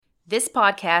This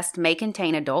podcast may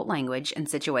contain adult language and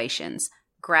situations,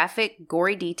 graphic,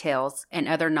 gory details, and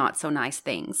other not-so-nice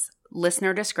things.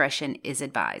 Listener discretion is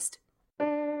advised.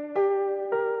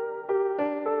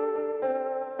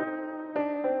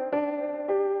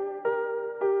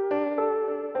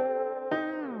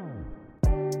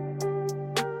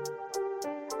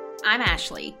 I'm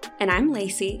Ashley. And I'm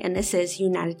Lacey, and this is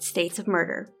United States of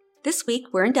Murder. This week,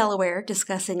 we're in Delaware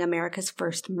discussing America's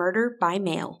first murder by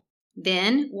mail.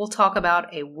 Then we'll talk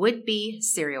about a would-be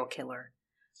serial killer.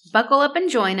 Buckle up and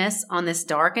join us on this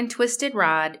dark and twisted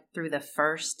ride through the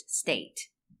first state.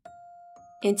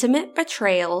 Intimate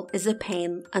betrayal is a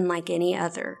pain unlike any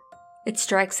other. It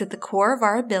strikes at the core of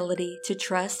our ability to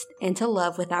trust and to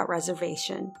love without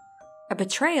reservation. A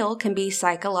betrayal can be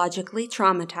psychologically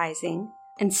traumatizing,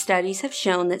 and studies have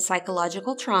shown that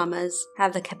psychological traumas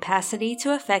have the capacity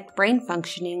to affect brain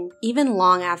functioning even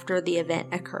long after the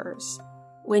event occurs.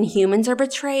 When humans are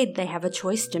betrayed, they have a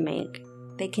choice to make.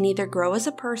 They can either grow as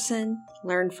a person,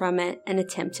 learn from it, and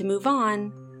attempt to move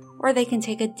on, or they can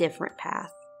take a different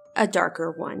path, a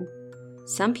darker one.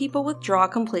 Some people withdraw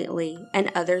completely,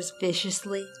 and others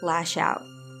viciously lash out,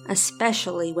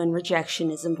 especially when rejection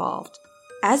is involved.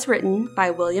 As written by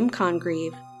William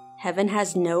Congreve, heaven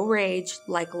has no rage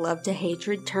like love to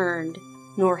hatred turned,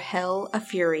 nor hell a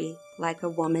fury like a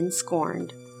woman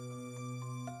scorned.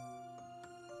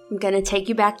 I'm going to take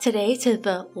you back today to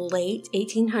the late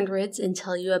 1800s and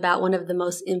tell you about one of the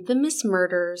most infamous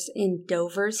murders in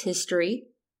Dover's history,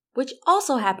 which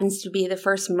also happens to be the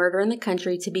first murder in the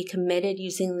country to be committed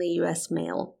using the U.S.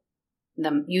 mail.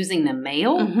 Using the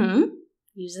mail? Mm-hmm.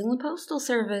 Using the postal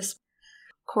service.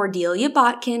 Cordelia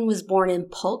Botkin was born in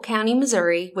Polk County,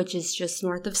 Missouri, which is just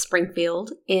north of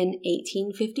Springfield, in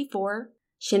 1854.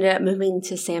 She ended up moving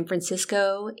to San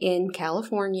Francisco in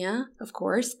California, of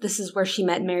course. This is where she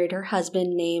met and married her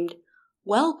husband named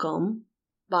Welcome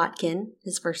Botkin.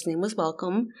 His first name was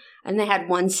Welcome, and they had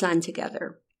one son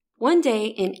together. One day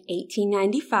in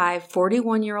 1895,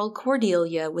 41-year-old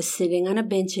Cordelia was sitting on a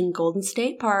bench in Golden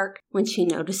State Park when she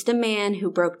noticed a man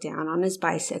who broke down on his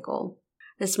bicycle.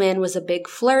 This man was a big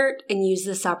flirt and used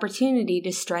this opportunity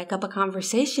to strike up a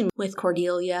conversation with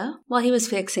Cordelia while he was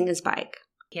fixing his bike.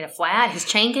 He had a flat, his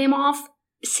chain came off.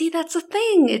 See, that's the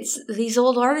thing. It's these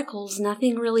old articles,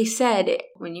 nothing really said.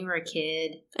 When you were a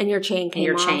kid. And your chain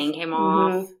came off. Mm-hmm. I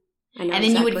know and then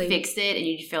exactly. you would fix it and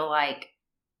you'd feel like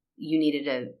you needed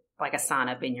a sign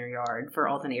up in your yard for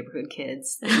all the neighborhood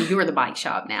kids. You were the bike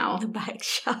shop now. The bike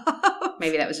shop.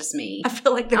 Maybe that was just me. I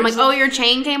feel like I'm like, oh, your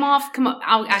chain came off? Come on,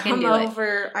 I can do it. Come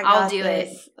over. I'll do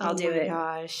it. I'll do it. Oh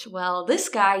my gosh. Well, this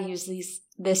guy used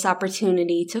this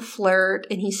opportunity to flirt,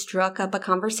 and he struck up a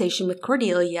conversation with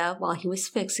Cordelia while he was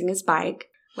fixing his bike.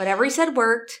 Whatever he said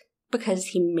worked because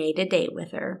he made a date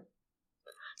with her.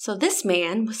 So this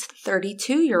man was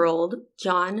 32-year-old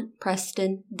John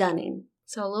Preston Dunning.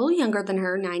 So a little younger than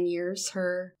her, 9 years,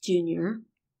 her junior.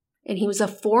 And he was a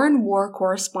foreign war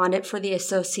correspondent for the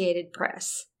Associated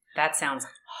Press. That sounds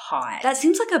hot. That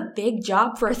seems like a big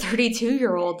job for a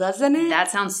 32-year-old, doesn't it? That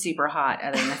sounds super hot,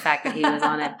 other than the fact that he was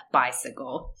on a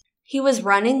bicycle. He was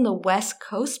running the West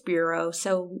Coast Bureau,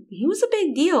 so he was a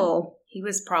big deal. He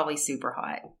was probably super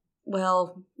hot.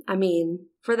 Well, I mean,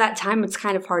 for that time, it's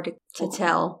kind of hard to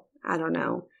tell. I don't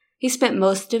know. He spent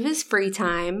most of his free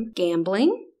time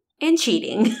gambling and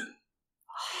cheating.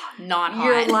 Not hot.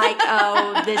 You're like,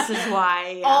 oh, this is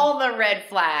why. Yeah. All the red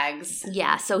flags.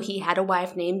 Yeah, so he had a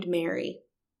wife named Mary.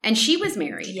 And she was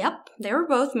married. Yep, they were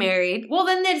both married. Well,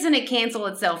 then doesn't it cancel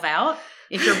itself out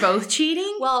if you're both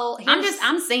cheating? Well,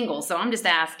 I'm single, so I'm just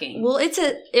asking. Well,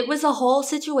 it was a whole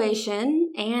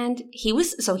situation, and he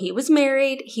was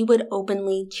married. He would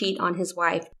openly cheat on his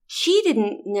wife. She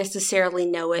didn't necessarily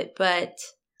know it, but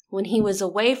when he was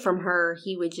away from her,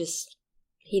 he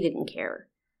didn't care.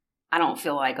 I don't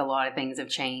feel like a lot of things have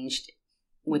changed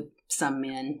with some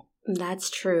men. That's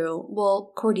true.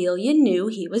 Well, Cordelia knew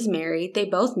he was married. They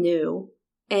both knew.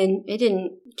 And it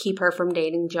didn't keep her from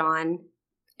dating John.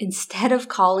 Instead of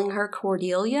calling her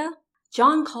Cordelia,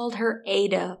 John called her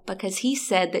Ada because he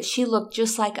said that she looked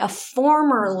just like a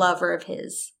former lover of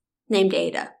his named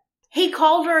Ada. He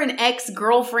called her an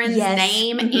ex-girlfriend's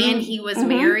name and he was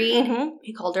married. Mm-hmm.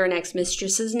 He called her an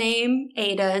ex-mistress's name,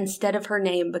 Ada, instead of her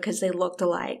name because they looked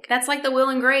alike. That's like the Will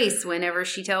and Grace whenever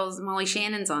she tells Molly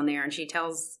Shannon's on there and she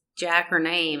tells Jack her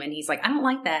name and he's like, I don't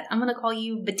like that. I'm going to call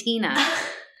you Bettina.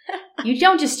 You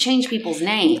don't just change people's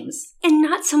names. And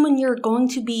not someone you're going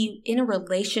to be in a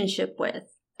relationship with.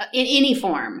 In any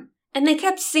form. And they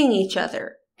kept seeing each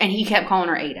other. And he kept calling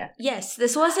her Ada. Yes,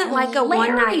 this wasn't like a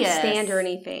one-night stand or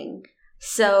anything.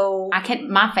 So I could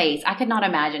not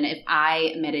imagine if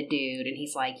I met a dude and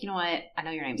he's like, you know what? I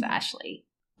know your name's Ashley,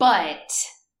 but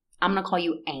I'm going to call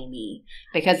you Amy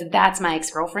because that's my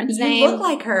ex-girlfriend's name. You look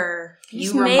like her.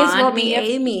 You may as well me be of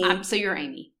Amy. So you're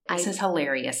Amy. This is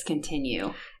hilarious.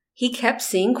 Continue. He kept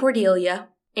seeing Cordelia,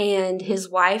 and his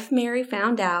wife, Mary,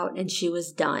 found out, and she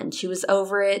was done. She was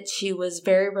over it. She was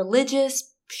very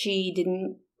religious. She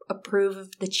didn't approve of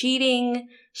the cheating.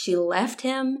 She left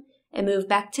him and moved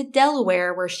back to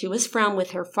Delaware, where she was from,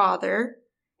 with her father.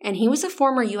 And he was a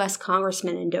former U.S.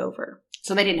 congressman in Dover.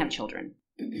 So they didn't have children.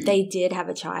 They did have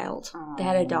a child. They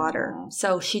had a daughter.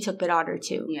 So she took the daughter,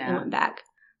 too, and went back.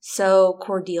 So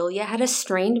Cordelia had a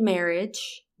strained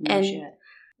marriage. No shit.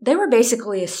 They were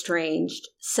basically estranged.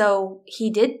 So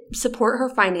he did support her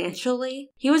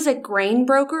financially. He was a grain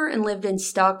broker and lived in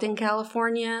Stockton,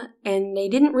 California. And they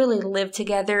didn't really live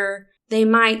together. They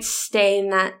might stay in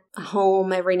that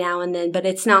home every now and then, but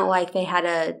it's not like they had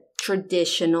a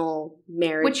traditional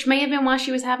marriage. Which may have been why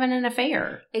she was having an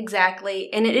affair.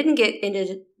 Exactly. And it didn't get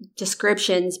into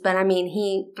descriptions, but I mean,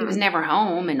 he was never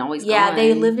home and always gone. Yeah,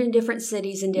 they lived in different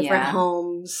cities and different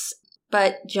homes.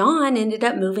 But John ended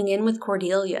up moving in with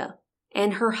Cordelia.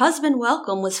 And her husband,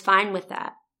 Welcome, was fine with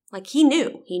that. Like, he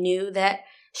knew. He knew that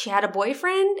she had a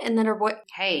boyfriend and then her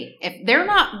Hey, if their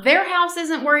house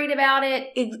isn't worried about it,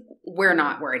 we're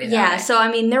not worried about it. Yeah, so I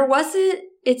mean, there wasn't,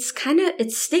 it's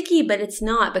sticky, but it's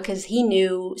not because he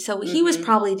knew. So he was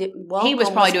probably, doing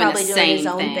the same his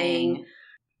own thing.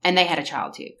 And they had a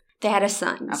child too. They had a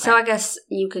son. Okay. So I guess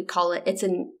you could call it's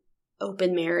an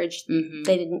open marriage. Mm-hmm.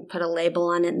 They didn't put a label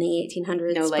on it in the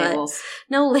 1800s.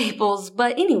 No labels.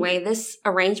 But anyway, this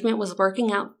arrangement was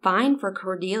working out fine for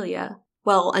Cordelia.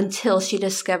 Well, until she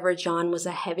discovered John was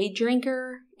a heavy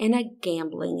drinker and a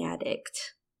gambling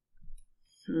addict.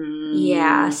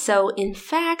 Yeah, so in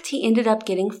fact, he ended up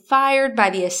getting fired by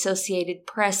the Associated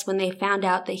Press when they found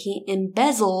out that he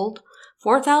embezzled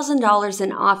 $4,000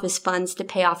 in office funds to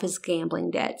pay off his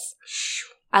gambling debts.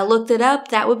 I looked it up.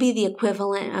 That would be the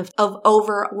equivalent of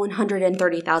over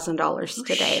 $130,000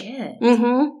 today. Shit.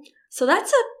 Mm-hmm. So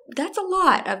that's a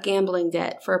lot of gambling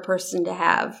debt for a person to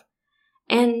have.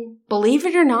 And believe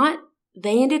it or not,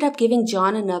 they ended up giving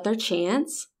John another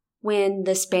chance when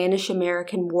the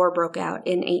Spanish-American War broke out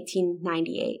in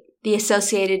 1898. The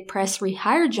Associated Press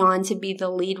rehired John to be the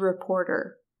lead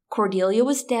reporter. Cordelia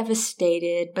was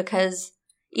devastated because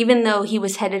even though he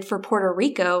was headed for Puerto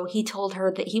Rico, he told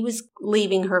her that he was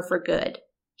leaving her for good.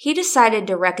 He decided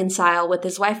to reconcile with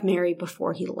his wife Mary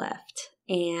before he left.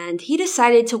 And he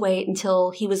decided to wait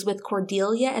until he was with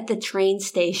Cordelia at the train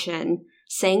station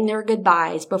saying their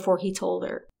goodbyes before he told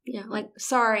her. Yeah, like,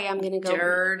 sorry, I'm going to go.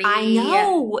 Dirty I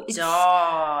know.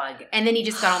 Dog. And then he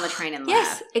just got on the train and left.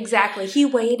 Yes, exactly. He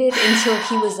waited until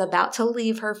he was about to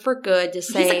leave her for good to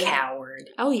say. He's a coward.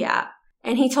 Oh, yeah.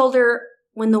 And he told her,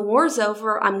 when the war's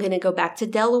over, I'm going to go back to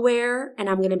Delaware and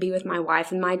I'm going to be with my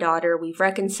wife and my daughter. We've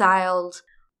reconciled.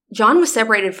 John was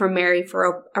separated from Mary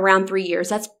for around 3 years.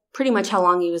 That's pretty much how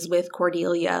long he was with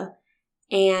Cordelia.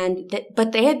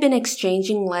 But they had been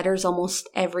exchanging letters almost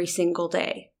every single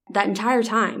day that entire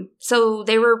time. So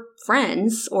they were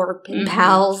friends or pen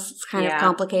pals. It's kind of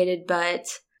complicated, but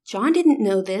John didn't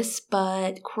know this,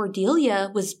 but Cordelia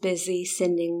was busy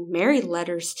sending Mary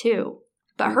letters too.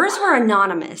 But hers were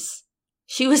anonymous.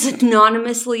 She was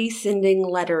anonymously sending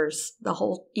letters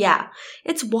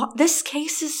this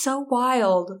case is so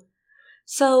wild.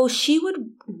 So she would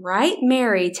write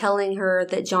Mary telling her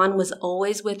that John was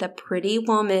always with a pretty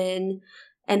woman,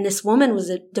 and this woman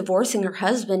was divorcing her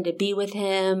husband to be with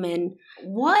him, and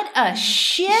what a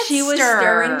shit she was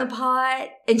stirring the pot,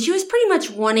 and she was pretty much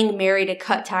wanting Mary to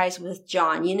cut ties with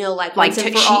John, once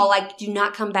and for all, do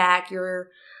not come back, you're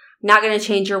not going to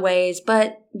change your ways.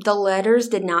 But the letters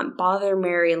did not bother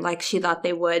Mary like she thought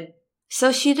they would.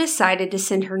 So she decided to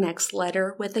send her next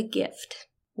letter with a gift.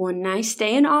 One nice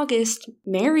day in August,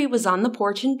 Mary was on the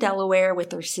porch in Delaware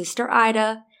with her sister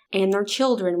Ida and their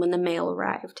children when the mail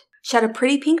arrived. She had a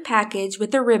pretty pink package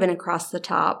with a ribbon across the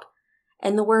top,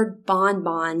 and the word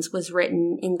bonbons was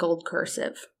written in gold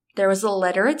cursive. There was a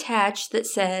letter attached that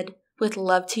said, "With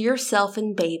love to yourself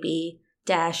and baby,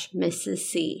 Mrs.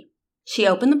 C." She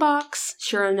opened the box.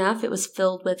 Sure enough, it was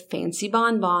filled with fancy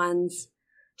bonbons.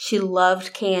 She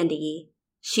loved candy.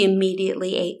 She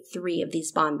immediately ate 3 of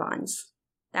these bonbons.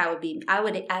 I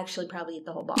would actually probably eat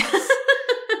the whole box.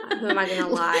 Who am I going to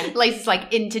lie?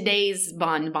 Like in today's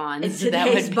bonbons. In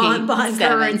today's bonbon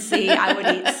currency, I would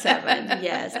eat 7.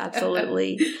 Yes,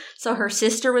 absolutely. So her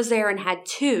sister was there and had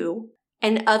 2,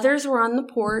 and others were on the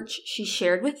porch. She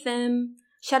shared with them.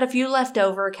 She had a few left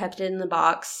over, kept it in the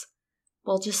box.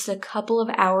 Well, just a couple of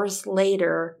hours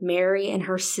later, Mary and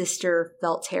her sister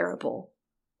felt terrible.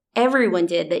 Everyone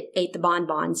did that ate the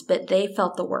bonbons, but they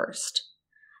felt the worst.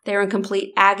 They were in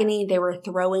complete agony. They were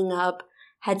throwing up,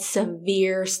 had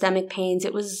severe stomach pains.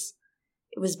 It was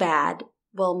bad.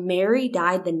 Well, Mary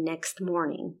died the next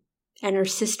morning, and her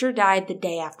sister died the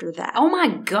day after that. Oh my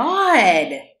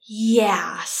God.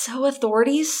 Yeah, so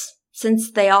authorities,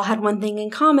 since they all had one thing in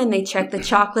common, they checked the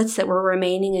chocolates that were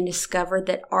remaining and discovered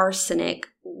that arsenic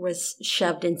was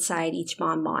shoved inside each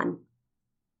bonbon.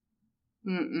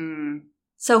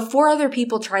 So 4 other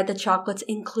people tried the chocolates,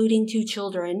 including 2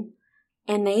 children,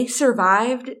 and they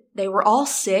survived. They were all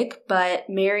sick, but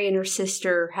Mary and her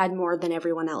sister had more than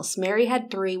everyone else. Mary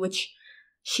had 3, which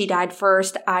she died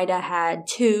first. Ida had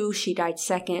 2. She died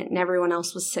second, and everyone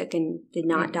else was sick and did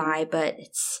not die, but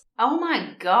it's... Oh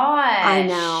my gosh. I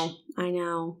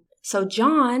know. So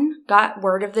John got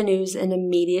word of the news and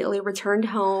immediately returned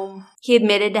home. He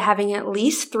admitted to having at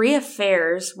least 3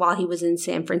 affairs while he was in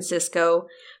San Francisco,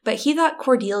 but he thought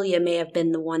Cordelia may have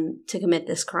been the one to commit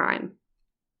this crime.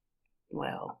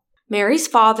 Well, Mary's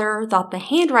father thought the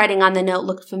handwriting on the note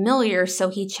looked familiar, so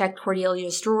he checked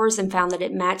Cordelia's drawers and found that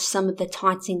it matched some of the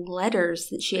taunting letters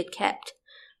that she had kept,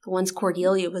 the ones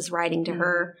Cordelia was writing to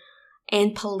her.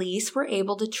 And police were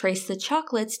able to trace the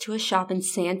chocolates to a shop in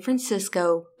San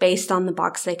Francisco based on the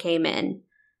box they came in.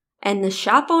 And the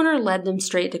shop owner led them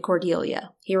straight to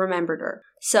Cordelia. He remembered her.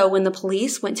 So when the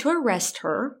police went to arrest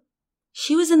her,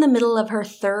 she was in the middle of her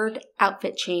 3rd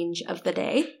outfit change of the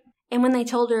day. And when they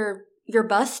told her, "You're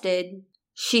busted,"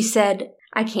 she said,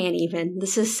 "I can't even.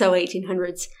 This is so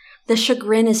 1800s. The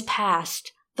chagrin is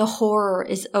past. The horror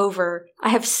is over. I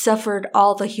have suffered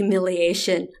all the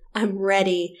humiliation. I'm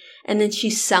ready." And then she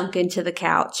sunk into the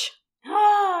couch.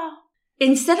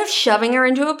 Instead of shoving her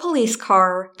into a police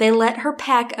car, they let her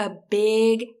pack a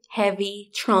big,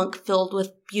 heavy trunk filled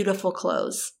with beautiful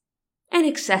clothes and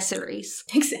accessories.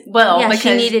 Well, yeah, because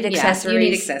she needed accessories. Yeah, you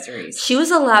need accessories. She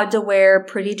was allowed to wear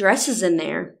pretty dresses in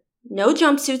there. No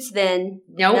jumpsuits then.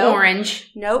 No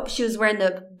orange. Nope. She was wearing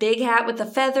the big hat with the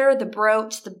feather, the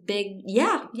brooch, the big...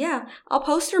 Yeah. I'll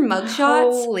post her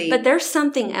mugshots. But there's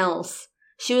something else.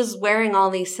 She was wearing all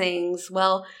these things.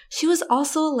 Well, she was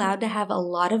also allowed to have a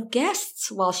lot of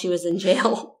guests while she was in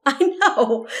jail. I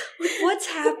know. What's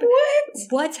happening?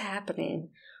 What's happening?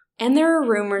 And there are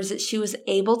rumors that she was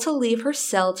able to leave her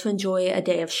cell to enjoy a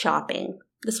day of shopping.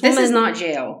 This is not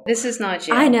jail.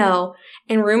 I know.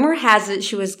 And rumor has it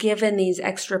she was given these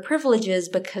extra privileges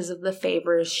because of the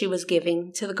favors she was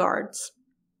giving to the guards.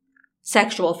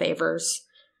 Sexual favors.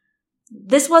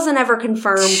 This wasn't ever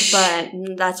confirmed, but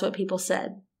that's what people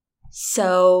said.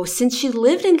 So, since she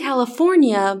lived in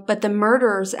California, but the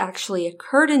murders actually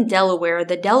occurred in Delaware,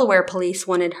 the Delaware police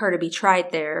wanted her to be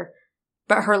tried there.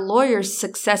 But her lawyers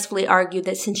successfully argued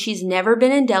that since she's never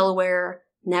been in Delaware,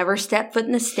 never stepped foot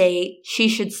in the state, she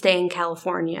should stay in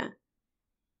California.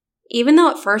 Even though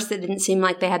at first it didn't seem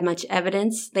like they had much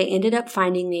evidence, they ended up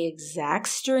finding the exact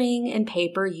string and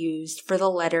paper used for the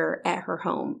letter at her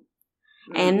home.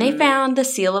 And they found the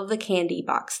seal of the candy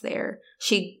box there.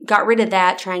 She got rid of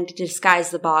that, trying to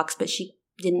disguise the box, but she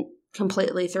didn't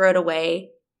completely throw it away.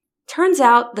 Turns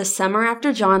out the summer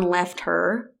after John left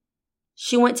her,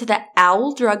 she went to the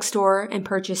Owl drugstore and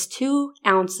purchased 2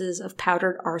 ounces of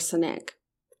powdered arsenic.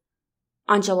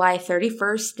 On July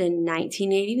 31st in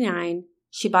 1989,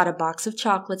 she bought a box of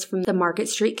chocolates from the Market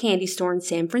Street candy store in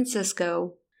San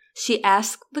Francisco. She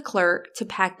asked the clerk to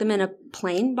pack them in a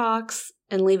plain box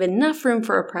and leave enough room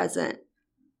for a present.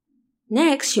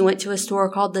 Next, she went to a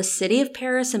store called the City of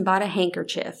Paris and bought a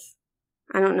handkerchief.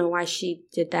 I don't know why she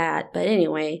did that, but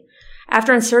anyway.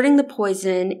 After inserting the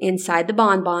poison inside the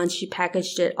bonbons, she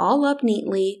packaged it all up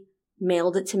neatly,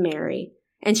 mailed it to Mary.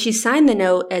 And she signed the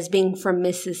note as being from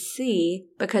Mrs. C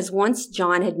because once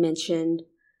John had mentioned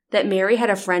that Mary had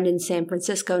a friend in San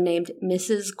Francisco named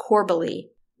Mrs. Corbally.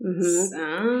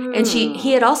 And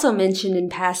he had also mentioned in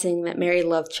passing that Mary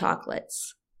loved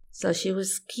chocolates. So she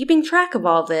was keeping track of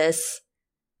all this.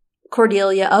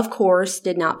 Cordelia, of course,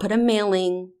 did not put a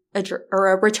mailing or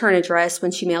a return address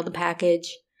when she mailed the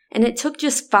package. And it took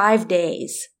just 5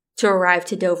 days to arrive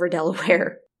to Dover,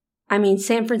 Delaware. I mean,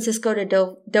 San Francisco to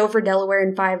Dover, Delaware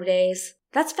in 5 days.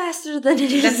 That's faster than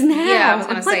it is now. Yeah, I was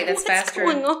going to say that's faster.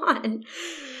 What's going on?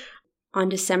 On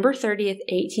December 30th,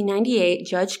 1898,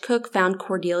 Judge Cook found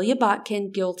Cordelia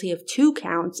Botkin guilty of 2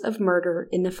 counts of murder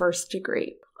in the first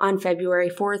degree. On February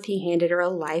 4th, he handed her a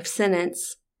life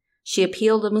sentence. She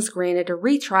appealed and was granted a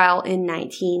retrial in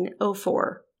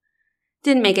 1904.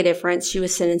 Didn't make a difference. She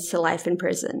was sentenced to life in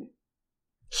prison.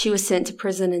 She was sent to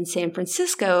prison in San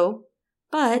Francisco,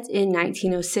 But in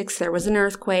 1906, there was an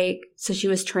earthquake, so she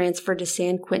was transferred to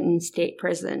San Quentin State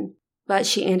Prison. But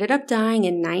she ended up dying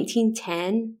in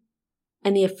 1910,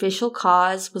 and the official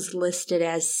cause was listed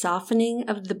as softening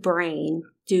of the brain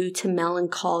due to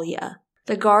melancholia.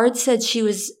 The guard said she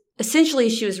was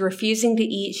refusing to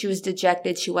eat, she was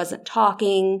dejected, she wasn't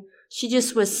talking, she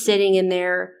just was sitting in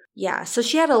there. Yeah, so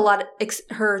she had a lot of,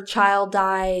 her child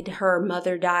died, her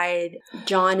mother died,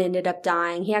 John ended up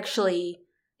dying.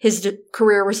 His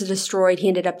career was destroyed. He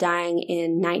ended up dying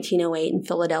in 1908 in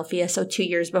Philadelphia, so 2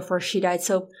 years before she died.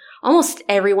 So almost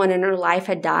everyone in her life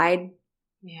had died.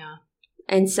 Yeah.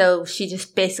 And so she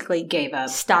just basically gave up,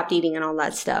 stopped eating and all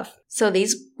that stuff. So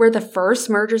these were the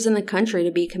first murders in the country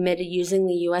to be committed using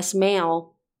the U.S.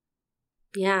 mail.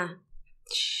 Yeah.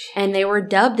 And they were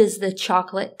dubbed as the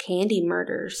chocolate candy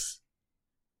murders.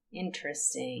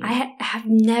 Interesting. I have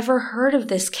never heard of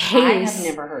this case. I have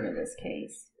never heard of this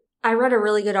case. I read a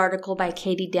really good article by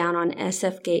Katie Down on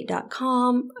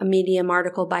sfgate.com, a Medium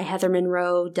article by Heather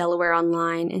Monroe, Delaware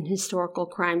Online, and historical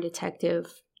crime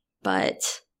detective.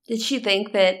 But did she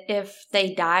think that if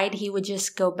they died, he would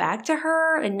just go back to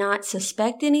her and not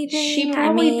suspect anything? She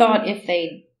probably thought if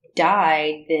they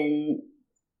died, then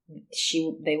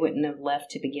they wouldn't have left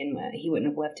to begin with. He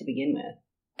wouldn't have left to begin with.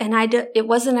 And it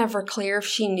wasn't ever clear if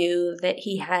she knew that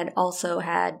he had also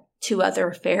had 2 other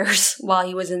affairs while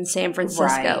he was in San Francisco.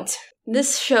 Right.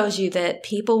 This shows you that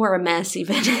people were a mess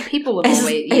even people have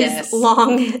always, yes. as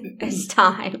long as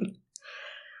time.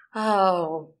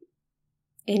 Oh.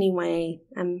 Anyway,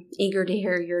 I'm eager to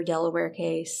hear your Delaware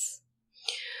case.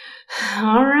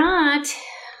 All right.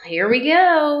 Here we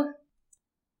go.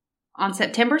 On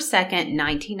September 2nd,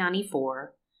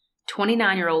 1994,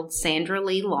 29-year-old Sandra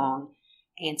Lee Long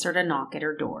answered a knock at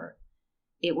her door.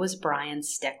 It was Brian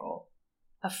Steckel,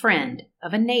 a friend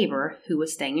of a neighbor who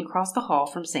was staying across the hall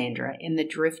from Sandra in the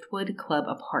Driftwood Club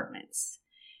apartments.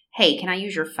 "Hey, can I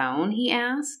use your phone?" he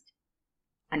asked.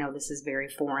 I know this is very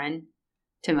foreign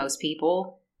to most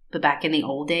people, but back in the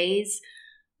old days,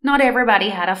 not everybody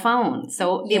had a phone.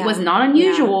 So it was not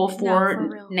unusual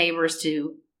for neighbors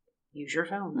to use your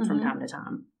phone from time to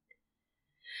time.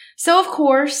 So, of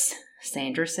course,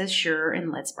 Sandra says sure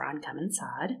and lets Brian come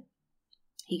inside.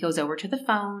 He goes over to the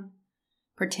phone,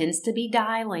 pretends to be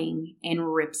dialing,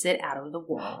 and rips it out of the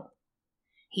wall.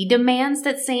 He demands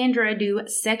that Sandra do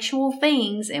sexual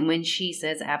things, and when she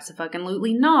says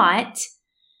abso-fucking-lutely not,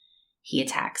 he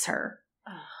attacks her.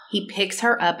 He picks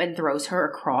her up and throws her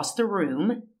across the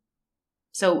room.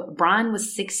 So Brian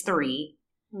was 6'3"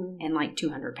 and like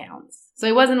 200 pounds. So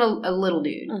he wasn't a little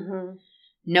dude. Mm-hmm.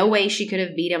 No way she could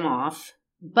have beat him off.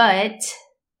 But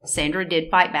Sandra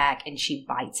did fight back, and she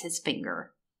bites his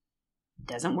finger.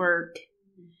 Doesn't work.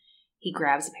 He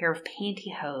grabs a pair of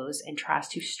pantyhose and tries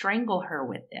to strangle her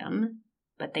with them,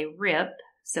 but they rip,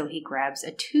 so he grabs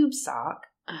a tube sock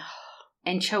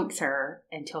and chokes her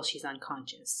until she's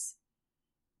unconscious.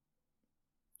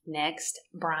 Next,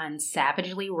 Brian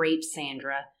savagely rapes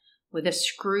Sandra with a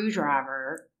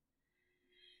screwdriver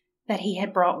that he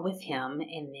had brought with him,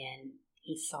 and then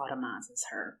he sodomizes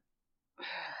her.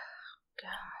 God.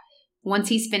 Once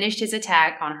he's finished his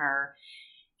attack on her,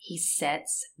 he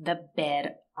sets the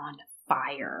bed on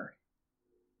fire.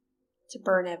 To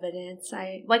burn evidence.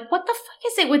 Like, what the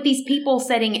fuck is it with these people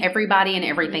setting everybody and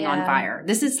everything on fire?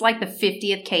 This is like the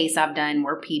 50th case I've done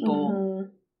where people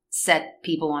set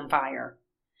people on fire.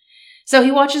 So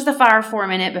he watches the fire for a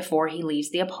minute before he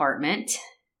leaves the apartment.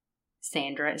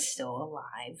 Sandra is still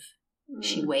alive.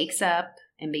 She wakes up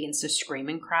and begins to scream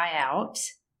and cry out.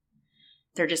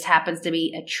 There just happens to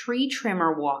be a tree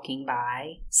trimmer walking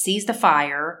by, sees the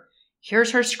fire,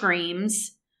 hears her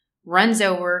screams, runs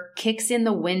over, kicks in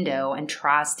the window, and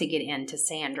tries to get into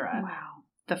Sandra. Wow.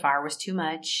 The fire was too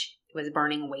much. It was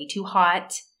burning way too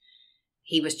hot.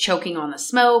 He was choking on the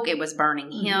smoke. It was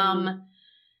burning him.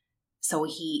 So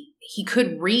he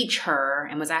could reach her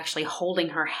and was actually holding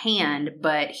her hand,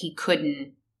 but he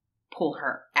couldn't pull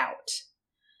her out.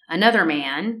 Another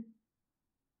man,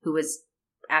 who was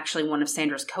actually one of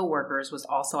Sandra's coworkers, was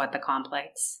also at the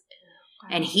complex. Wow.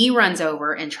 And he runs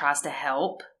over and tries to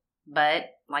help, but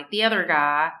like the other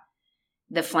guy,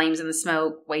 the flames and the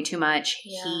smoke, way too much.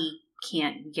 Yeah. He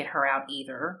can't get her out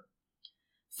either.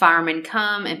 Firemen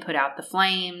come and put out the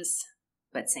flames,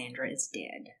 but Sandra is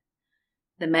dead.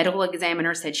 The medical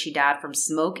examiner said she died from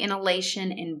smoke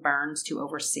inhalation and burns to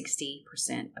over 60%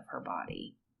 of her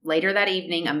body. Later that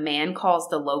evening, a man calls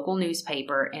the local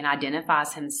newspaper and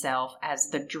identifies himself as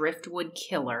the Driftwood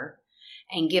Killer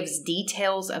and gives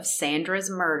details of Sandra's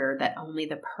murder that only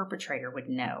the perpetrator would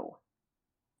know.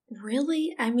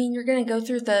 Really? I mean, you're going to go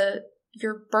through the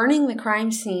you're burning the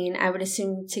crime scene, I would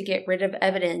assume, to get rid of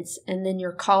evidence, and then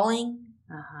you're calling.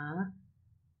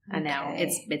 I know.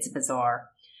 It's bizarre.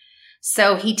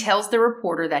 So he tells the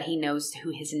reporter that he knows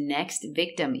who his next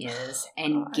victim is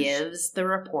and gives the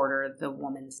reporter the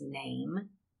woman's name.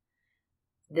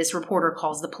 This reporter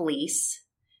calls the police.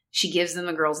 She gives them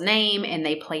the girl's name and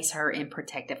they place her in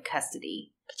protective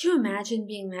custody. Could you imagine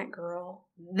being that girl?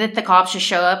 That the cops just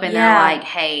show up and they're like,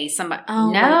 hey, somebody. Oh,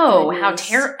 no,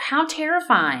 how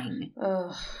terrifying.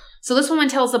 Ugh. So this woman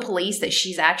tells the police that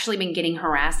she's actually been getting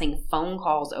harassing phone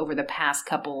calls over the past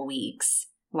couple of weeks.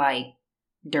 Like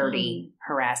dirty,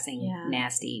 harassing,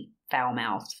 nasty,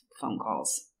 foul-mouthed phone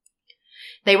calls.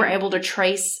 They were able to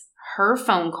trace her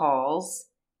phone calls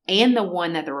and the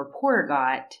one that the reporter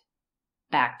got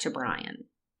back to Brian.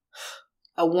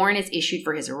 A warrant is issued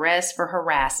for his arrest for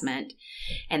harassment,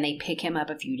 and they pick him up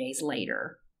a few days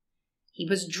later. He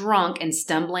was drunk and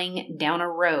stumbling down a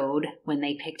road when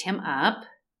they picked him up.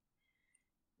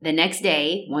 The next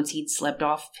day, once he'd slept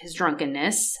off his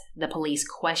drunkenness, the police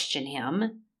question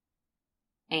him,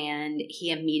 and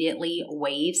he immediately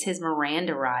waives his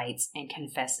Miranda rights and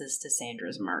confesses to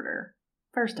Sandra's murder.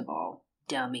 First of all,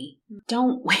 dummy,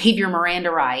 don't waive your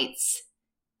Miranda rights,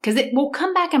 because it will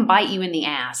come back and bite you in the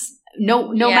ass.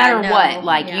 No matter what.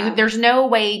 Like, there's no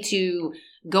way to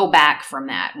go back from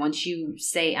that. Once you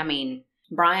say,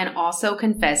 Brian also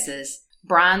confesses.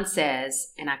 Brian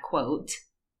says, and I quote,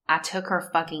 "I took her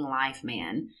fucking life,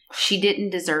 man. She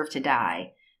didn't deserve to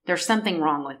die. There's something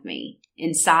wrong with me,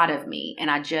 inside of me, and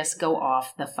I just go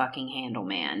off the fucking handle,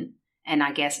 man. And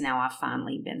I guess now I've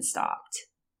finally been stopped."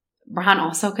 Brian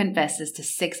also confesses to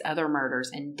 6 other murders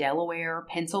in Delaware,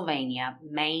 Pennsylvania,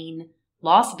 Maine,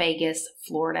 Las Vegas,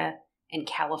 Florida, and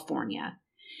California.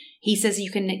 He says you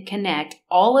can connect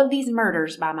all of these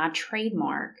murders by my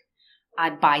trademark. I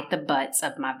bite the butts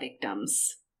of my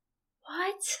victims.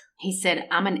 What? He said,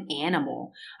 I'm an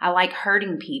animal. I like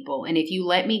hurting people, and if you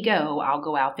let me go, I'll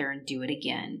go out there and do it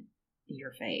again. In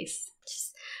your face.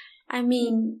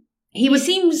 He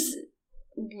seems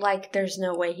like there's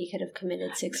no way he could have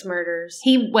committed 6 murders.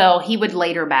 He would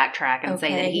later backtrack and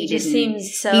say that he just didn't.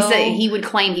 Seems so... He said he would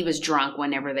claim he was drunk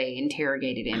whenever they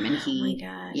interrogated him, and he. Oh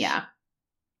my gosh. Yeah.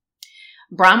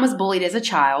 Brian was bullied as a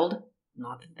child.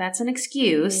 Not that that's an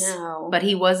excuse. No. But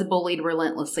he was bullied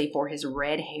relentlessly for his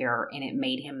red hair, and it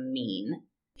made him mean.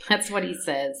 That's what he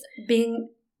says. Being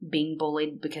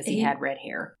bullied because he had red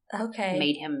hair. Okay.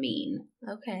 Made him mean.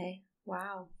 Okay.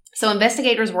 Wow. So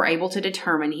investigators were able to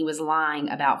determine he was lying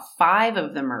about 5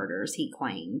 of the murders he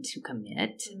claimed to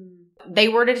commit. They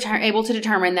were able to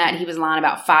determine that he was lying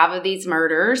about 5 of these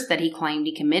murders that he claimed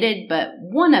he committed, but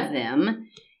one of them,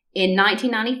 in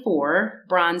 1994,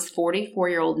 Brian's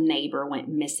 44-year-old neighbor went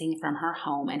missing from her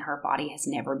home and her body has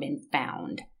never been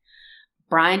found.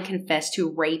 Brian confessed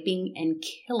to raping and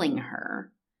killing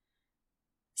her.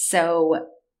 So,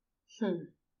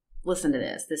 listen to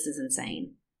this. This is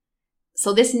insane.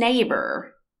 So this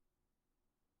neighbor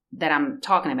that I'm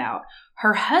talking about,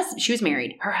 she was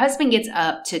married. Her husband gets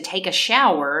up to take a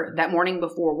shower that morning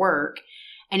before work,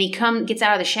 and he gets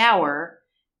out of the shower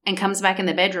and comes back in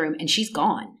the bedroom, and she's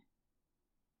gone.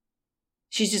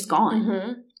 She's just gone.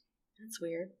 Mm-hmm. That's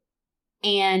weird.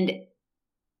 And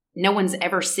no one's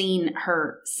ever seen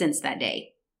her since that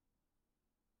day.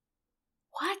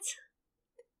 What?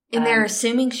 And they're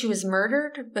assuming she was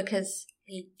murdered because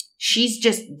she's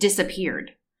just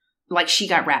disappeared. Like she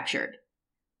got raptured.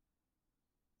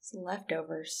 It's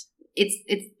leftovers. It's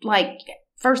like,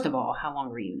 first of all, how long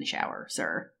were you in the shower,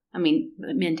 sir?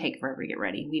 Men take forever to get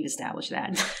ready. We've established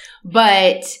that.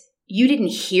 But you didn't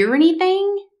hear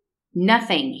anything?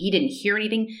 Nothing. He didn't hear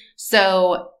anything.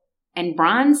 So, and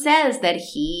Brian says that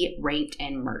he raped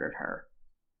and murdered her.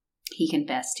 He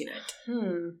confessed to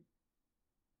it.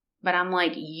 But I'm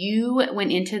like, you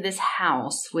went into this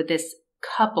house with this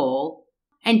couple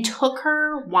and took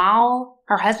her while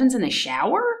her husband's in the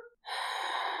shower?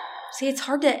 See, it's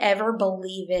hard to ever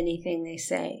believe anything they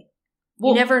say.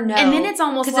 You never know. And then it's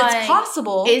almost like... Because it's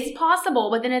possible. It's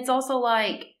possible, but then it's also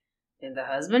like, did the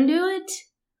husband do it?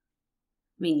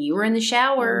 You were in the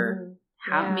shower.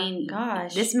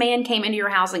 Gosh. This man came into your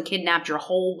house and kidnapped your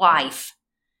whole wife.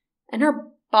 And her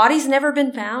body's never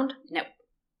been found? Nope.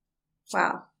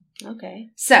 Wow. Okay.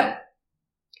 So,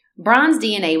 Brian's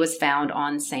DNA was found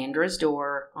on Sandra's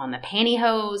door, on the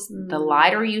pantyhose, the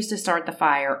lighter used to start the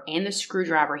fire, and the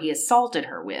screwdriver he assaulted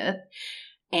her with.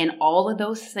 And all of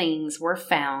those things were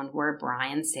found where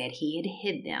Brian said he had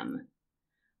hid them.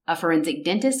 A forensic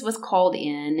dentist was called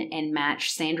in and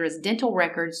matched Sandra's dental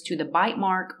records to the bite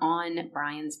mark on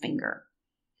Brian's finger.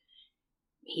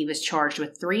 He was charged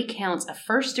with 3 counts of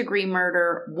first-degree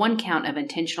murder, 1 count of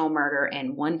intentional murder,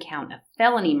 and 1 count of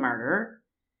felony murder.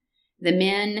 The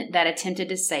men that attempted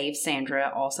to save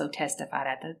Sandra also testified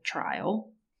at the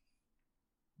trial.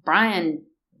 Brian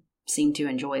seemed to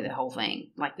enjoy the whole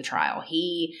thing, like the trial.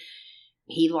 He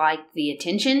liked the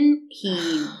attention.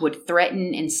 He would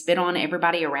threaten and spit on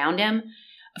everybody around him.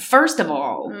 First of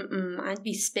all, I'd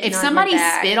be spitting if on somebody your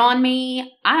back. spit on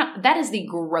me, that is the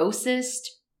grossest,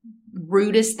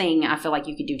 rudest thing I feel like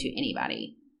you could do to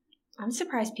anybody. I'm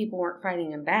surprised people weren't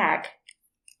fighting him back.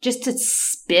 Just to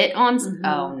spit on...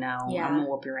 Oh, no. Yeah. I'm going to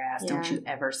whoop your ass. Yeah. Don't you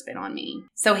ever spit on me.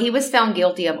 So he was found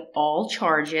guilty of all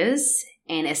charges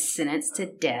and is sentenced to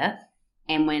death.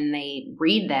 And when they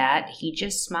read that, he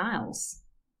just smiles.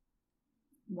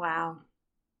 Wow.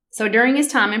 So during his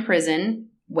time in prison,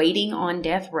 waiting on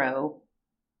death row,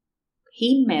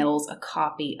 he mails a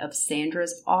copy of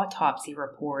Sandra's autopsy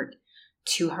report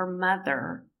to her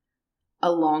mother,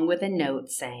 along with a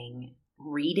note saying,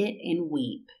 "Read it and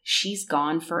weep. She's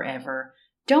gone forever.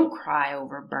 Don't cry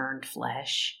over burned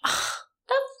flesh."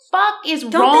 The fuck is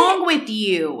wrong with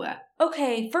you?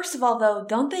 Okay, first of all, though,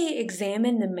 don't they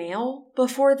examine the mail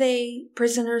before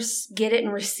prisoners get it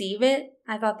and receive it?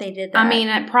 I thought they did that. I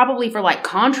mean, probably for like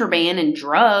contraband and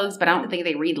drugs, but I don't think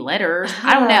they read letters.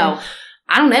 I don't know.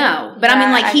 But yeah, I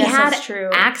mean, like, he had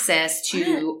access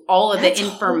to all of the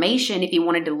information if he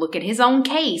wanted to look at his own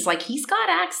case. Like, he's got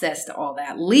access to all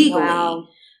that legally. Wow.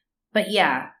 But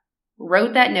yeah,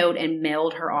 wrote that note and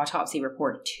mailed her autopsy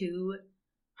report to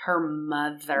her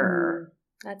mother.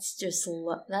 That's just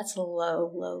that's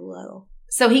low.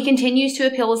 So he continues to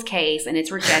appeal his case, and it's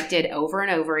rejected over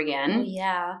and over again. Oh,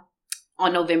 yeah.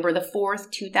 On November the 4th,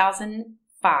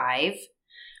 2005,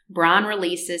 Brian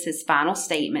releases his final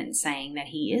statement saying that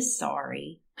he is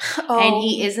sorry. And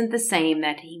he isn't the same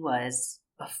that he was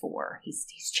before. He's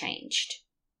changed.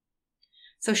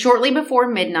 So shortly before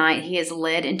midnight, he is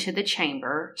led into the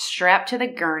chamber, strapped to the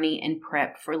gurney, and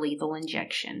prepped for lethal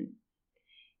injection.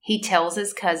 He tells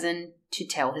his cousin to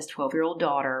tell his 12-year-old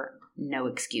daughter no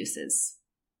excuses.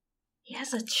 He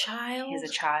has a child? He has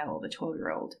a child, a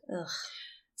 12-year-old. Ugh.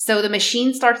 So the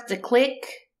machine starts to click,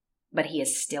 but he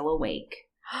is still awake.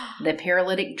 The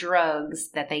paralytic drugs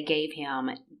that they gave him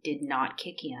did not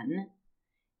kick in.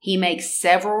 He makes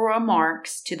several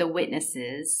remarks to the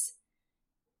witnesses.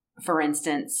 For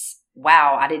instance,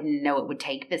 "Wow, I didn't know it would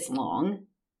take this long."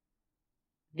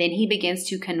 Then he begins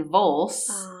to convulse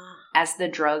as the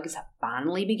drugs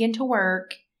finally begin to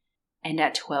work. And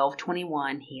at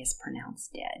 12:21, he is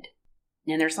pronounced dead.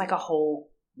 And there's like a whole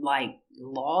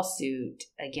lawsuit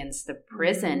against the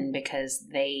prison because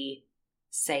they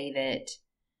say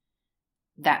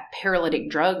that paralytic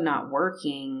drug not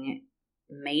working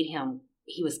made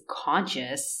he was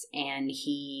conscious, and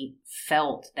he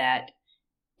felt that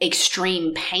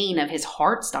extreme pain of his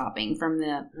heart stopping from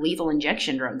the lethal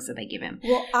injection drugs that they give him.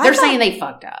 Well, they're saying they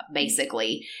fucked up,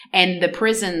 basically. And the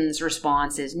prison's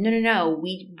response is, no,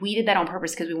 we did that on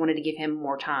purpose because we wanted to give him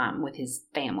more time with his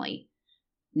family.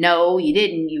 No, you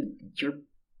didn't. Your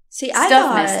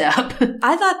stuff messed up.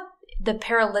 I thought the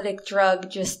paralytic drug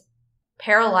just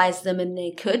paralyzed them and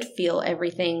they could feel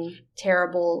everything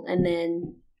terrible and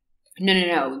then...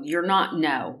 No. You're not...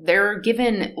 No. They're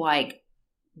given,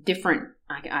 different...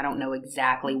 I don't know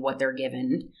exactly what they're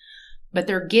given, but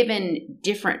they're given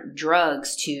different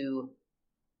drugs to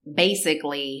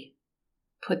basically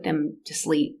put them to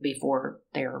sleep before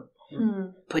they're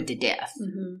put to death.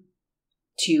 Mm-hmm.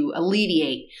 To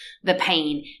alleviate the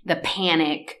pain, the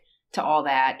panic, to all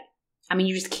that. I mean,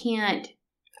 you just can't...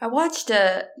 I watched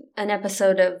an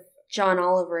episode of John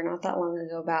Oliver not that long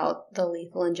ago about the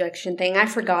lethal injection thing. I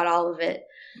forgot all of it,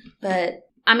 but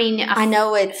I mean, I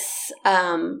know it's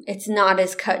not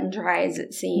as cut and dry as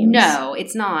it seems. No,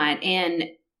 it's not, and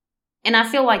I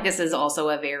feel like this is also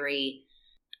a very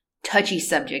touchy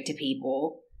subject to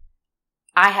people.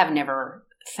 I have never,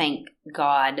 thank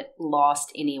God,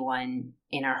 lost anyone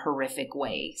in a horrific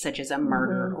way, such as a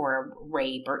murder or a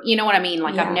rape, or you know what I mean.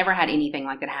 I've never had anything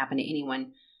like that happen to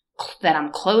anyone that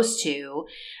I'm close to,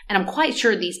 and I'm quite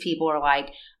sure these people are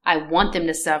like, I want them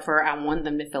to suffer, I want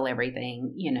them to feel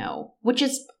everything, which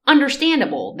is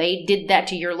understandable. They did that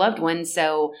to your loved one,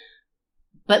 so,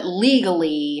 but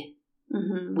legally,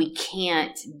 we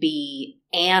can't be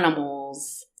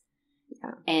animals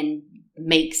and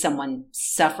make someone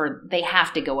suffer. They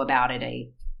have to go about it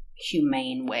a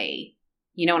humane way.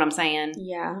 You know what I'm saying?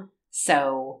 Yeah.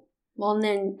 So. Well, and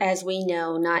then, as we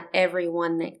know, not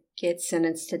everyone that gets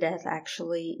sentenced to death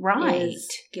actually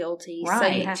is guilty. Right. So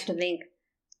you have to think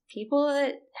people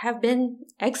that have been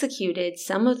executed,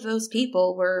 some of those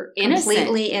people were innocent.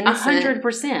 Completely innocent.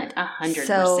 100%. 100%.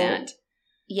 So,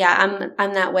 yeah,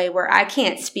 I'm that way where I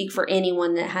can't speak for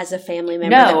anyone that has a family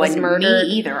member that was murdered.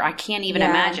 Me either. I can't even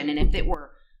imagine. And if it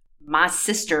were my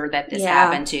sister that this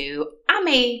happened to, I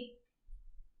may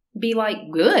be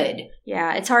like, good.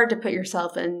 Yeah, it's hard to put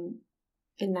yourself in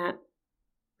that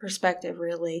perspective,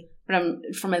 really.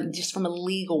 But from a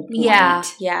legal point, they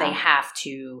have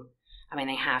to. I mean,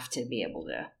 they have to be able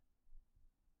to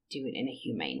do it in a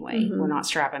humane way. Mm-hmm. We're not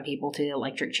strapping people to the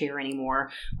electric chair anymore.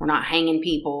 We're not hanging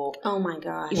people. Oh my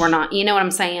gosh. We're not. You know what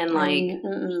I'm saying? Like,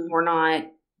 we're not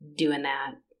doing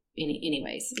that.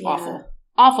 Anyways,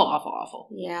 awful.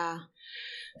 Yeah.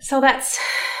 So that's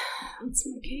my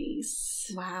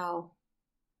case. Wow.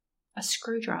 A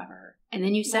screwdriver. And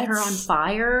then you set her on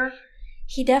fire?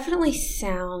 He definitely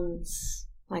sounds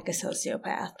like a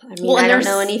sociopath. I mean, I don't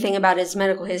know anything about his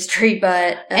medical history,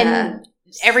 but... and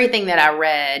everything that I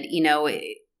read, you know,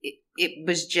 it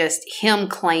was just him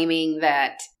claiming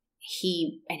that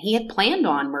he had planned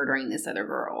on murdering this other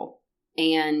girl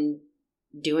and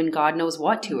doing God knows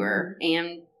what to her.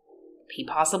 And he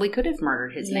possibly could have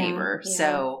murdered his neighbor. Yeah.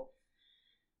 So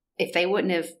if they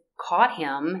wouldn't have caught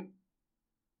him...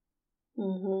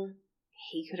 Mm-hmm.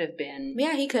 He could have been...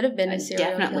 Yeah, he could have been a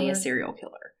serial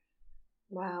killer.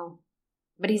 Wow.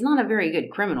 But he's not a very good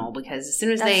criminal because as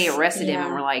soon as they arrested him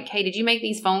and were like, hey, did you make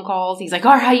these phone calls? He's like,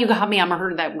 all right, you got me. I'm going to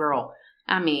murder that girl.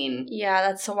 I mean... Yeah,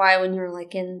 that's why when you're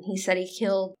like, and he said he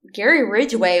killed... Gary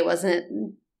Ridgway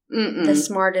wasn't the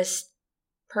smartest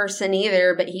person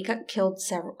either, but he got killed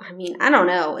several... I mean, I don't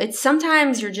know. It's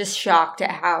sometimes you're just shocked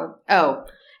at how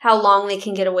long they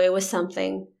can get away with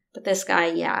something. But this guy,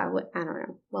 I don't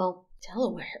know. Well,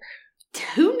 Delaware.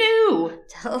 Who knew?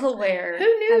 Delaware. Who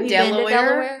knew have you Delaware? Been to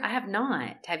Delaware? I have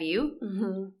not. Have you?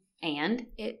 Mm-hmm. And?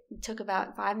 It took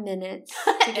about 5 minutes.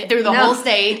 To get through the whole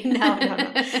state? No.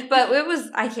 But it was,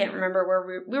 I can't remember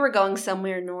where we were going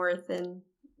somewhere north and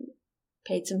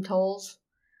paid some tolls.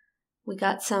 We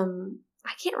got some,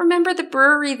 I can't remember the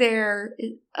brewery there.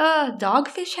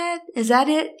 Dogfish Head? Is that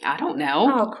it? I don't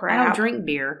know. Oh, crap. I don't drink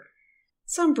beer.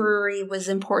 Some brewery was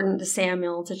important to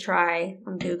Samuel to try.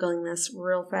 I'm Googling this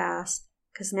real fast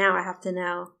because now I have to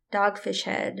know. Dogfish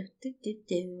Head.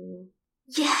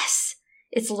 Yes!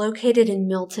 It's located in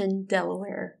Milton,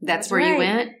 Delaware. That's where you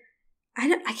went?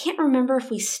 I can't remember if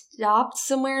we stopped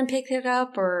somewhere and picked it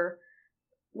up or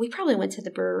we probably went to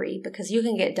the brewery because you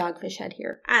can get Dogfish Head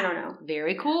here. I don't know.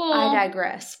 Very cool. I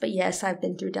digress. But yes, I've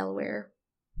been through Delaware.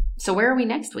 So where are we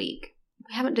next week?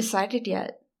 We haven't decided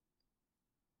yet.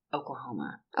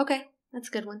 Oklahoma. Okay, that's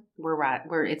a good one.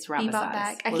 It's right beside us.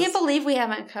 Back. I can't believe we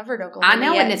haven't covered Oklahoma. I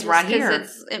know, yet, and it's right here.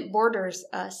 It borders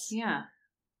us. Yeah.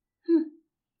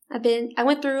 I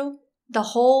went through the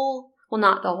whole, well,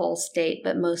 not the whole state,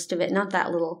 but most of it. Not that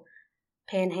little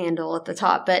panhandle at the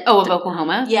top, but of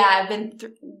Oklahoma. Yeah, I've been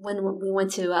when we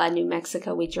went to New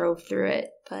Mexico. We drove through it,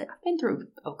 but I've been through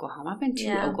Oklahoma. I've been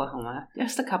to Oklahoma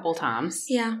just a couple times.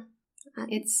 Yeah,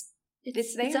 it's there.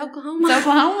 It's Oklahoma. It's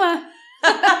Oklahoma.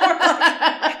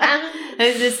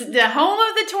 This is the home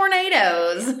of the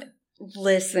tornadoes.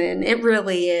 Listen, it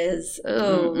really is.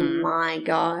 Oh my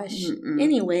gosh.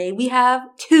 Anyway, we have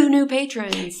 2 new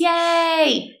patrons.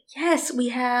 Yay! Yes, we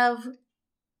have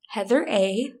Heather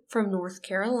A. from North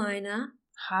Carolina.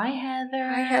 Hi, Heather.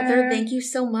 Hi, Heather. Thank you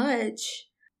so much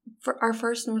for our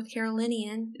first North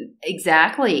Carolinian.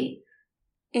 Exactly.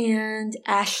 And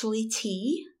Ashley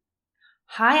T.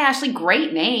 Hi, Ashley.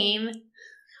 Great name.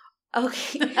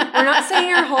 Okay. We're not saying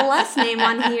your whole last name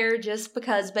on here just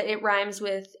because, but it rhymes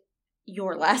with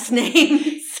your last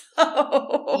name.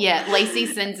 So yeah, Lacey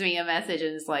sends me a message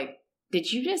and is like,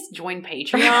 did you just join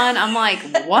Patreon? I'm like,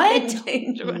 what?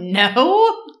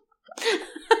 No.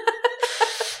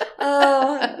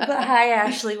 But hi,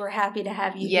 Ashley. We're happy to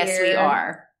have you here. Yes, we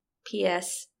are.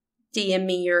 P.S. DM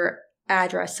me your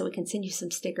address so we can send you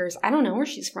some stickers. I don't know where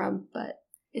she's from, but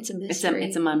it's a mystery.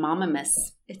 It's a my mama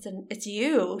miss. It's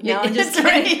you. No, I'm just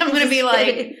kidding. I'm going to be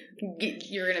like,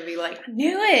 you're going to be like, I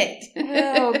knew it.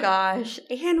 Oh, gosh.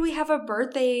 And we have a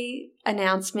birthday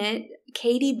announcement.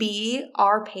 Katie B.,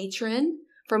 our patron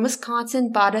from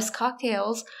Wisconsin, bought us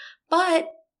cocktails, but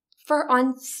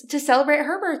to celebrate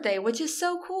her birthday, which is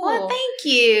so cool. Well, thank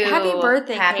you. Happy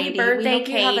birthday, Katie. Happy birthday, we hope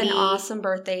Katie. You have an awesome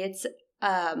birthday.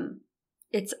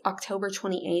 It's October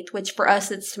 28th, which for us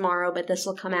it's tomorrow, but this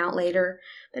will come out later.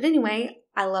 But anyway,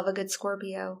 I love a good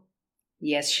Scorpio.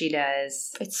 Yes, she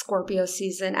does. It's Scorpio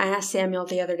season. I asked Samuel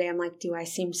the other day, I'm like, do I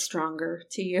seem stronger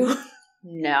to you?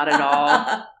 Not at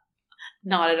all.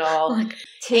 Not at all. Like,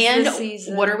 'tis the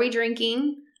season. What are we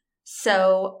drinking?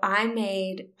 So I'm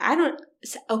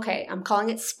calling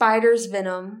it Spider's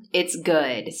Venom. It's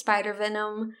good. Spider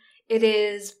Venom. It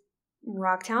is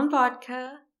Rocktown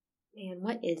vodka. And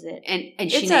what is it? And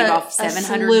she named off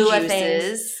 700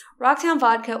 juices. Rocktown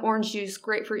vodka, orange juice,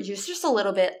 grapefruit juice, just a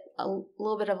little bit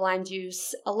of lime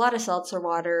juice, a lot of seltzer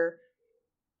water,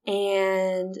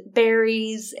 and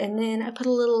berries. And then I put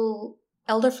a little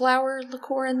elderflower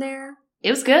liqueur in there.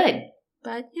 It was good.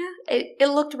 But yeah, it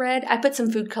looked red. I put some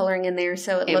food coloring in there,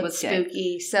 so it looked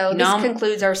spooky. Good. So this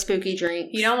concludes our spooky drink.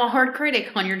 You know, I'm a hard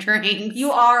critic on your drinks.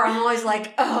 You are. I'm always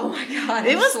like, oh my God.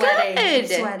 It was sweating. good.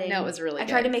 I'm sweating. No, it was really good. I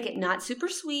tried to make it not super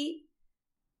sweet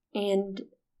and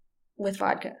with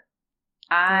vodka.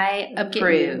 I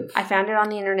approve. I found it on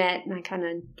the internet and I kind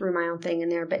of threw my own thing in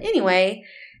there. But anyway,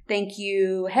 thank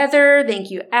you, Heather. Thank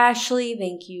you, Ashley.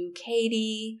 Thank you,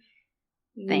 Katie.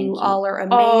 You all are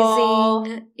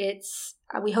amazing.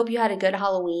 We hope you had a good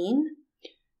Halloween.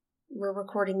 We're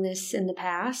recording this in the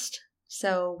past,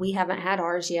 so we haven't had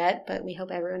ours yet, but we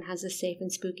hope everyone has a safe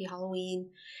and spooky Halloween.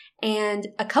 And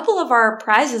a couple of our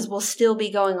prizes will still be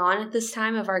going on at this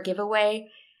time of our giveaway.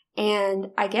 And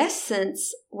I guess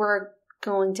since we're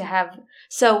going to have,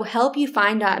 so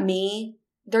helpyoufind.me,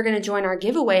 they're going to join our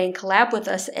giveaway and collab with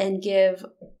us and give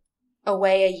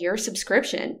away a year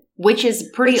subscription. Which is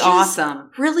pretty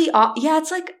awesome. Really, yeah, it's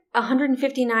like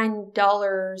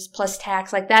 $159 plus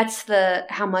tax. Like that's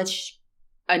how much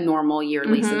a normal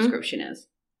yearly subscription is.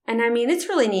 And I mean, it's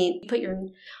really neat. You put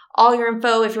all your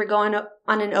info. If you're going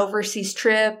on an overseas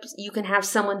trip, you can have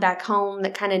someone back home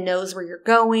that kind of knows where you're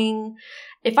going.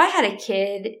 If I had a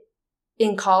kid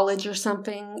in college or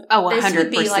something, this would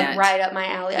be like right up my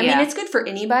alley. I mean, it's good for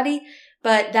anybody,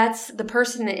 but that's the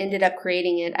person that ended up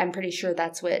creating it. I'm pretty sure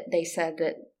that's what they said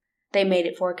that they made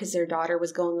it for because their daughter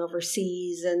was going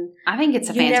overseas. And I think it's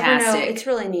fantastic. Never know. It's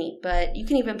really neat. But you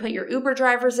can even put your Uber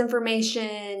driver's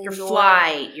information, your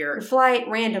flight,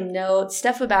 random notes,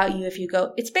 stuff about you if you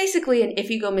go. It's basically an if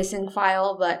you go missing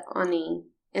file, but on the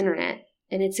internet.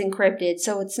 And it's encrypted.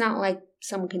 So it's not like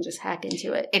someone can just hack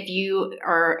into it. If you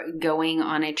are going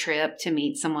on a trip to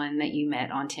meet someone that you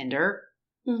met on Tinder,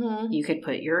 you could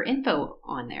put your info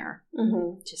on there.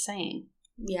 Just saying.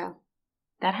 Yeah.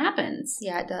 That happens.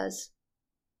 Yeah, it does.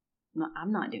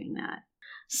 I'm not doing that.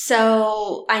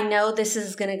 So I know this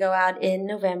is going to go out in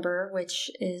November,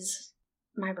 which is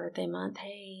my birthday month.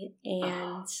 Hey,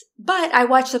 but I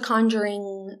watched The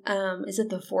Conjuring. Is it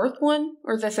the fourth one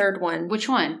or the third one? Which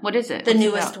one? What is it? The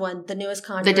newest one. The newest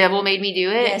Conjuring. The Devil Made Me Do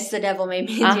It? Yes, The Devil Made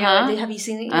Me Do It. Have you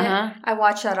seen it yet? I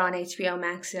watched that on HBO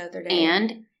Max the other day.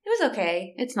 And? It was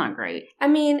okay. It's not great. I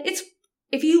mean,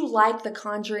 if you like The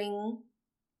Conjuring,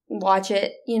 watch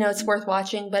it. You know, it's worth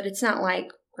watching, but it's not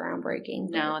like groundbreaking.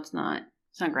 No, it's not.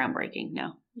 It's not groundbreaking.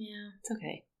 No. Yeah. It's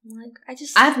okay.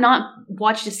 I've not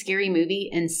watched a scary movie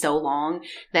in so long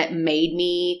that made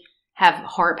me have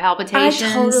heart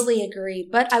palpitations. I totally agree.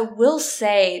 But I will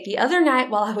say the other night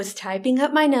while I was typing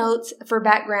up my notes for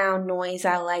background noise,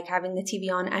 I like having the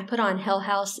TV on. I put on Hell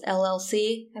House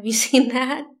LLC. Have you seen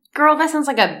that? Girl, that sounds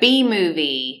like a B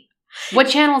movie. What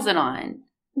channel is it on?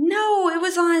 No, it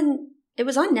was on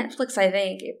Netflix, I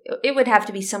think. It would have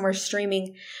to be somewhere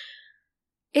streaming.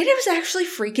 It was actually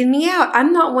freaking me out.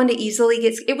 I'm not one to easily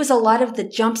it was a lot of the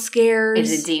jump scares.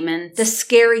 Is it demons? The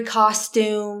scary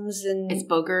costumes and it's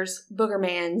boogers?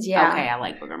 Boogermans, yeah. Okay, I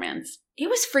like boogermans. It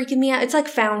was freaking me out. It's like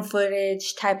found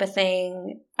footage type of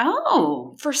thing.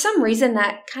 Oh. For some reason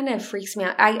that kind of freaks me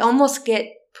out. I almost get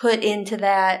put into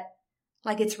that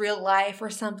like it's real life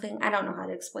or something. I don't know how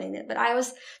to explain it, but I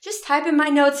was just typing my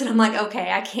notes and I'm like,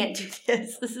 okay, I can't do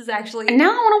this. This is actually... And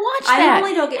now I want to watch that. I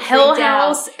normally don't get Hell freaked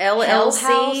House out.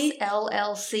 LLC. Hell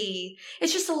House LLC.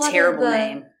 It's just a lot terrible of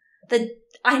name.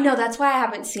 I know, that's why I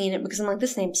haven't seen it because I'm like,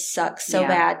 this name sucks so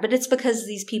bad. But it's because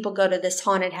these people go to this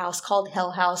haunted house called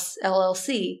Hell House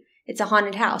LLC. It's a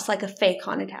haunted house, like a fake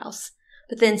haunted house.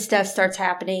 But then stuff starts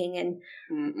happening and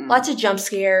lots of jump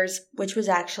scares, which was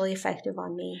actually effective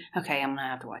on me. Okay, I'm going to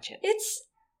have to watch it.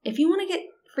 If you want to get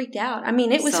freaked out. I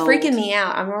mean, it was freaking me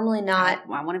out. I'm normally not.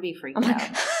 I want to be freaked out.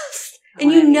 And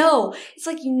it's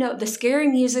like, the scary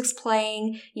music's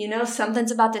playing,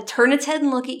 something's about to turn its head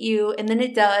and look at you, and then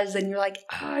it does, and you're like,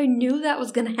 oh, I knew that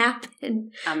was going to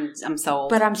happen. I'm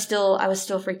sold. But I was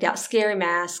still freaked out. Scary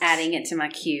masks. Adding it to my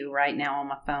queue right now on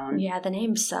my phone. Yeah, the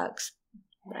name sucks.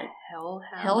 Hell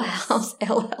House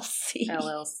LLC.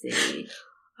 LLC.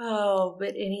 Oh, but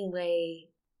anyway,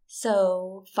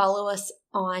 so follow us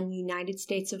on United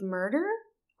States of Murder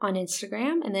on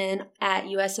Instagram, and then at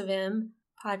US of M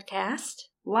podcast.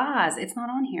 Lies, it's not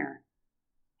on here.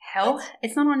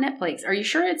 It's not on Netflix. Are you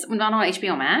sure it's not on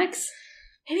HBO Max?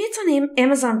 Maybe it's on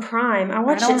Amazon Prime. I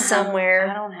watched it somewhere.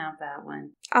 I don't have that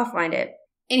one. I'll find it.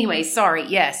 Anyway, sorry.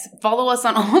 Yes. Follow us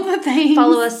on all the things.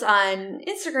 Follow us on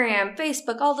Instagram,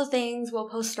 Facebook, all the things. We'll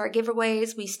post our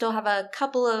giveaways. We still have a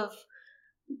couple of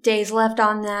days left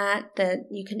on that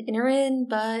you can enter in,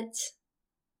 but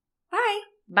bye.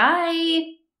 Bye.